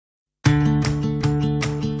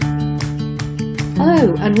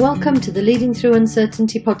Hello and welcome to the Leading Through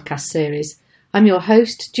Uncertainty podcast series. I'm your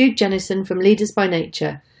host, Jude Jennison from Leaders by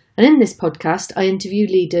Nature, and in this podcast I interview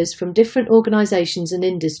leaders from different organisations and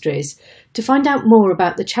industries to find out more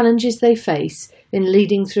about the challenges they face in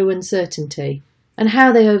leading through uncertainty and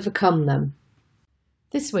how they overcome them.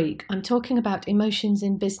 This week I'm talking about emotions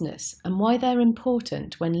in business and why they're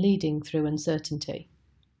important when leading through uncertainty.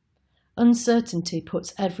 Uncertainty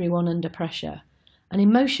puts everyone under pressure, and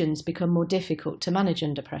emotions become more difficult to manage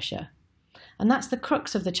under pressure. And that's the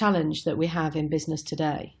crux of the challenge that we have in business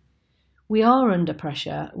today. We are under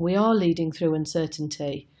pressure, we are leading through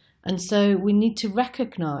uncertainty, and so we need to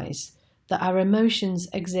recognise that our emotions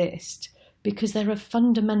exist because they're a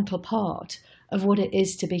fundamental part of what it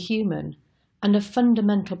is to be human and a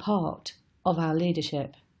fundamental part of our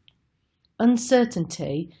leadership.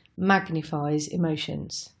 Uncertainty magnifies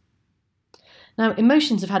emotions. Now,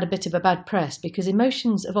 emotions have had a bit of a bad press because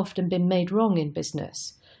emotions have often been made wrong in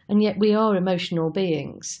business, and yet we are emotional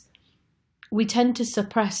beings. We tend to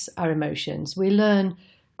suppress our emotions. We learn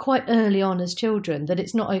quite early on as children that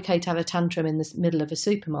it's not okay to have a tantrum in the middle of a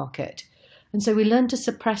supermarket, and so we learn to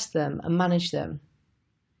suppress them and manage them.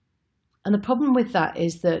 And the problem with that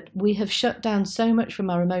is that we have shut down so much from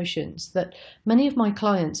our emotions that many of my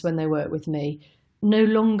clients, when they work with me, no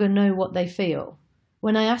longer know what they feel.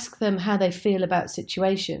 When I ask them how they feel about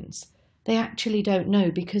situations, they actually don't know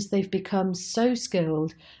because they've become so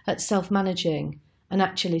skilled at self-managing and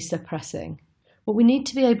actually suppressing. What we need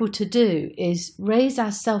to be able to do is raise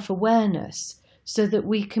our self-awareness so that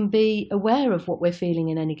we can be aware of what we're feeling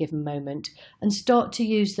in any given moment and start to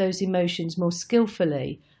use those emotions more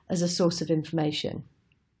skillfully as a source of information.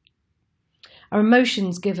 Our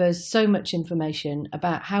emotions give us so much information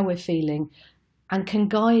about how we're feeling and can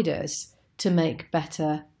guide us to make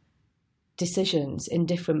better decisions in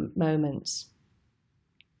different moments.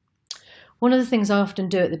 One of the things I often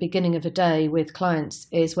do at the beginning of a day with clients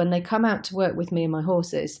is when they come out to work with me and my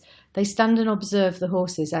horses, they stand and observe the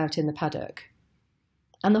horses out in the paddock.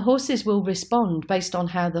 And the horses will respond based on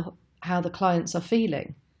how the clients are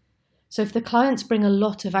feeling. So if the clients bring a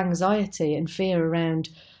lot of anxiety and fear around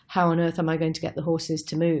how on earth am I going to get the horses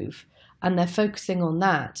to move, and they're focusing on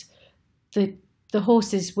that, the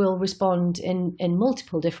horses will respond in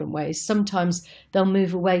multiple different ways. Sometimes they'll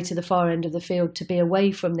move away to the far end of the field to be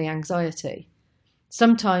away from the anxiety.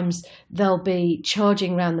 Sometimes they'll be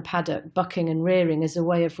charging around the paddock, bucking and rearing as a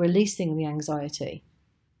way of releasing the anxiety.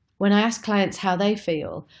 When I ask clients how they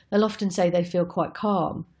feel, they'll often say they feel quite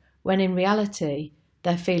calm, when in reality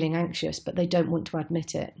they're feeling anxious, but they don't want to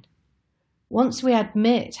admit it. Once we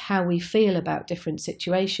admit how we feel about different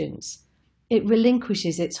situations, it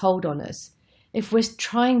relinquishes its hold on us. If we're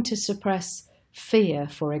trying to suppress fear,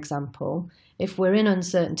 for example, if we're in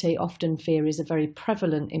uncertainty, often fear is a very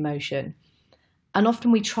prevalent emotion. And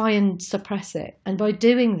often we try and suppress it. And by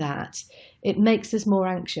doing that, it makes us more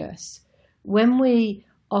anxious. When we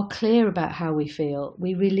are clear about how we feel,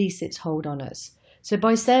 we release its hold on us. So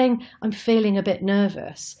by saying, I'm feeling a bit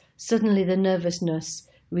nervous, suddenly the nervousness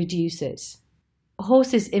reduces.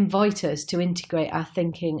 Horses invite us to integrate our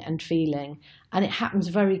thinking and feeling, and it happens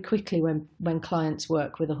very quickly when clients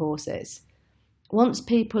work with the horses. Once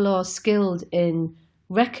people are skilled in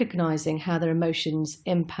recognising how their emotions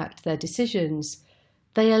impact their decisions,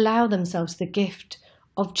 they allow themselves the gift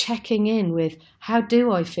of checking in with how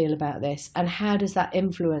do I feel about this and how does that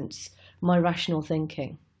influence my rational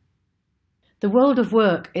thinking. The world of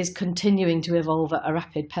work is continuing to evolve at a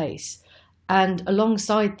rapid pace. And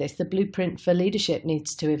alongside this, the blueprint for leadership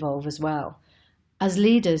needs to evolve as well. As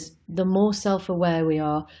leaders, the more self-aware we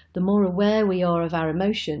are, the more aware we are of our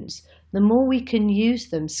emotions, the more we can use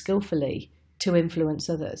them skillfully to influence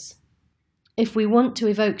others. If we want to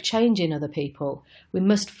evoke change in other people, we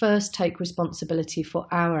must first take responsibility for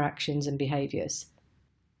our actions and behaviours.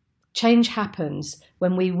 Change happens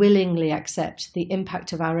when we willingly accept the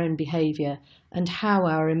impact of our own behaviour and how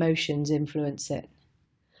our emotions influence it.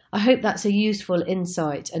 I hope that's a useful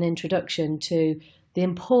insight and introduction to the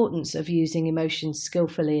importance of using emotions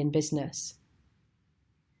skillfully in business.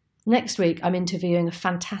 Next week, I'm interviewing a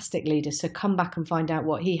fantastic leader, so come back and find out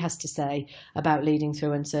what he has to say about leading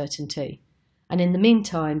through uncertainty. And in the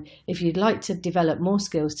meantime, if you'd like to develop more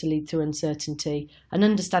skills to lead through uncertainty and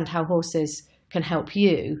understand how horses can help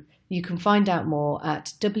you, you can find out more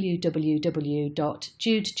at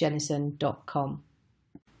www.judejennison.com.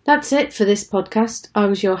 That's it for this podcast. I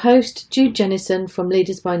was your host, Jude Jennison from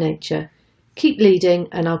Leaders by Nature. Keep leading,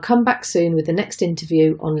 and I'll come back soon with the next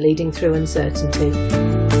interview on leading through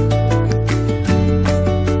uncertainty.